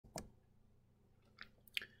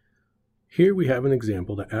Here we have an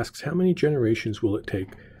example that asks how many generations will it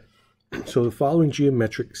take so the following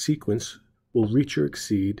geometric sequence will reach or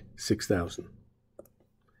exceed 6,000.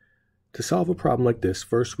 To solve a problem like this,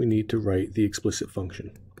 first we need to write the explicit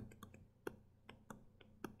function.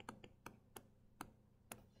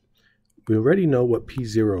 We already know what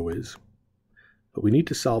P0 is, but we need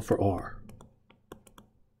to solve for R,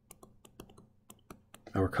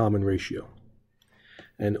 our common ratio.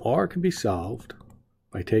 And R can be solved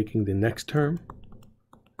by taking the next term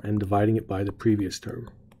and dividing it by the previous term.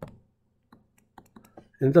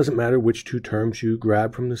 And it doesn't matter which two terms you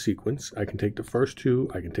grab from the sequence. I can take the first two,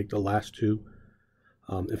 I can take the last two.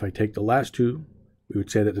 If I take the last two, we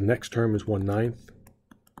would say that the next term is 1/9,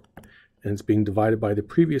 and it's being divided by the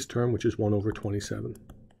previous term, which is 1/27.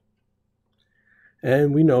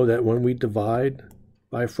 And we know that when we divide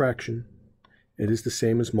by a fraction, it is the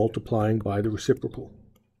same as multiplying by the reciprocal.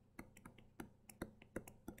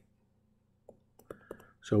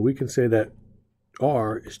 So we can say that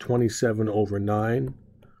R is 27/9,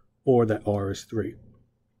 or that R is 3.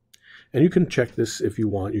 And you can check this if you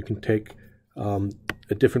want. You can take a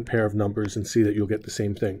different pair of numbers and see that you'll get the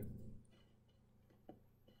same thing.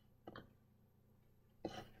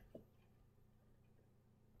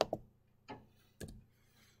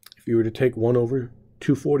 If you were to take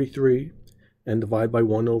 1/243 and divide by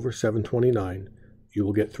 1/729, you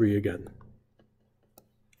will get 3 again.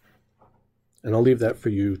 And I'll leave that for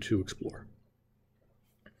you to explore.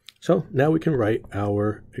 So now we can write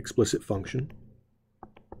our explicit function.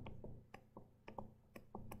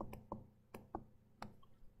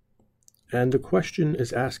 And the question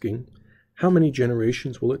is asking, how many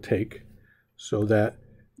generations will it take so that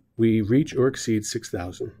we reach or exceed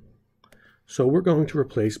 6,000? So we're going to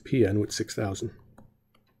replace Pn with 6,000.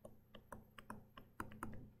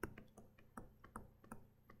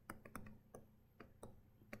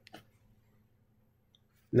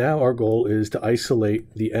 Now our goal is to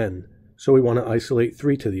isolate the n. So we want to isolate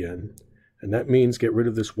 3 to the n. And that means get rid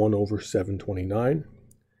of this 1/729.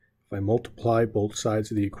 If I multiply both sides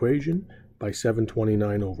of the equation by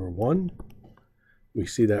 729/1, we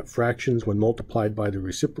see that fractions when multiplied by the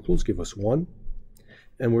reciprocals give us 1.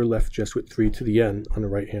 And we're left just with 3 to the n on the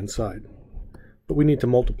right-hand side. But we need to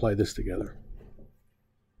multiply this together.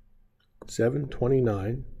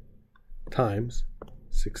 729 times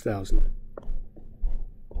 6,000.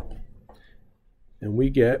 And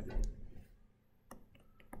we get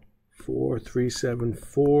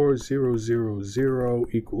 4374000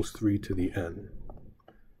 equals 3 to the n.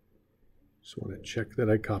 Just want to check that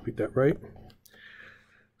I copied that right.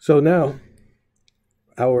 So now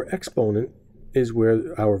our exponent is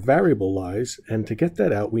where our variable lies, and to get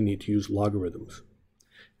that out we need to use logarithms.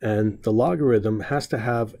 And the logarithm has to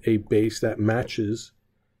have a base that matches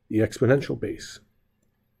the exponential base.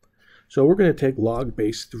 So we're going to take log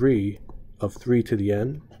base 3 of 3 to the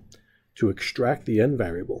n to extract the n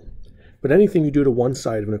variable. But anything you do to one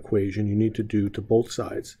side of an equation, you need to do to both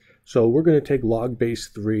sides. So we're going to take log base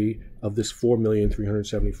 3 of this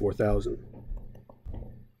 4,374,000.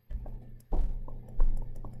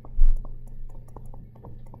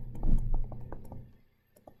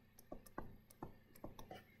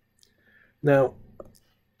 Now,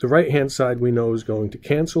 the right-hand side we know is going to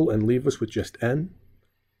cancel and leave us with just n.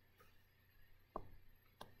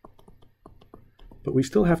 But we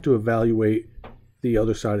still have to evaluate the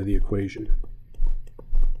other side of the equation.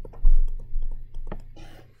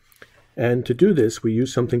 And to do this, we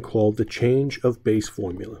use something called the change of base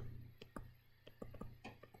formula.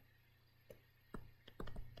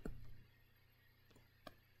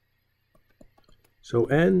 So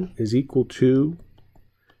n is equal to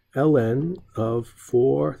ln of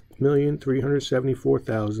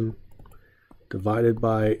 4,374,000 divided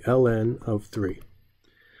by ln of 3.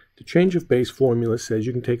 The change of base formula says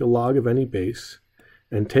you can take a log of any base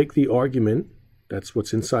and take the argument, that's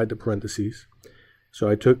what's inside the parentheses. So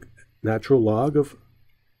I took natural log of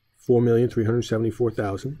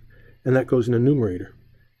 4,374,000, and that goes in the numerator.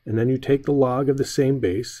 And then you take the log of the same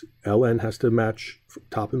base, ln has to match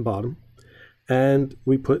top and bottom, and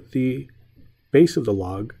we put the base of the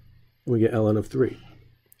log, and we get ln of 3.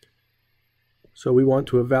 So we want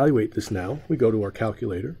to evaluate this now. We go to our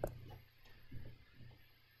calculator.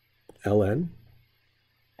 ln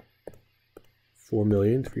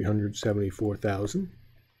 4,374,000,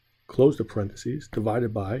 close the parentheses,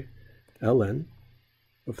 divided by ln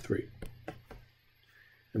of 3.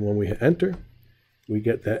 And when we hit enter, we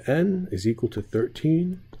get that n is equal to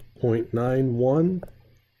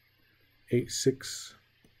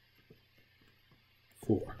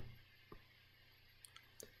 13.91864.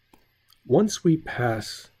 Once we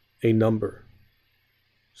pass a number,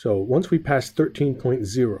 So once we pass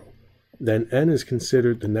 13.0, then n is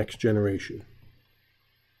considered the next generation.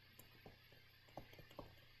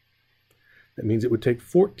 That means it would take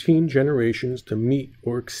 14 generations to meet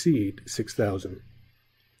or exceed 6,000.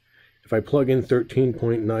 If I plug in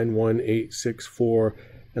 13.91864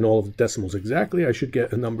 and all of the decimals exactly, I should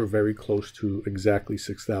get a number very close to exactly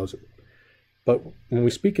 6,000. But when we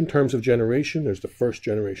speak in terms of generation, there's the first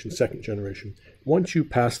generation, second generation. Once you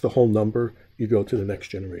pass the whole number, you go to the next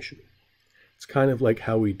generation. It's kind of like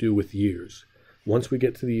how we do with years. Once we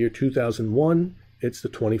get to the year 2001, it's the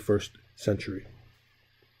 21st century.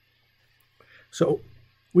 So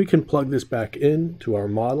we can plug this back in to our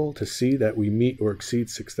model to see that we meet or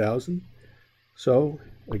exceed 6,000. So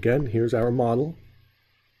again, here's our model.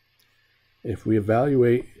 If we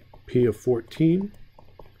evaluate p of 14,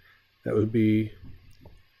 that would be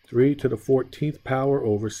 3 to the 14th power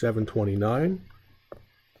over 729.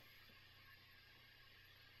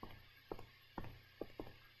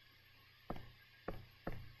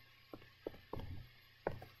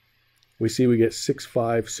 We see we get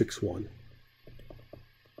 6561.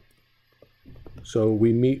 So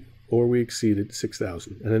we meet or we exceeded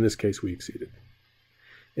 6,000, and in this case we exceeded.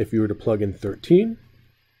 If you were to plug in 13,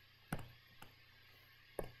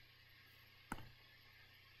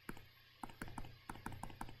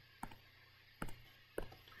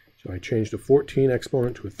 so I changed a 14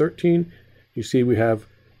 exponent to a 13, you see we have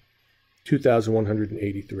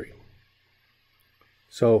 2,183.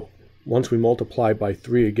 So once we multiply by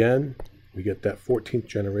 3 again, we get that 14th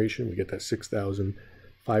generation, we get that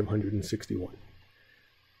 6,561.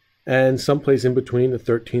 And someplace in between the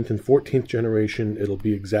 13th and 14th generation, it'll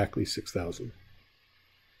be exactly 6,000.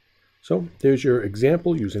 So there's your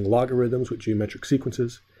example using logarithms with geometric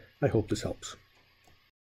sequences. I hope this helps.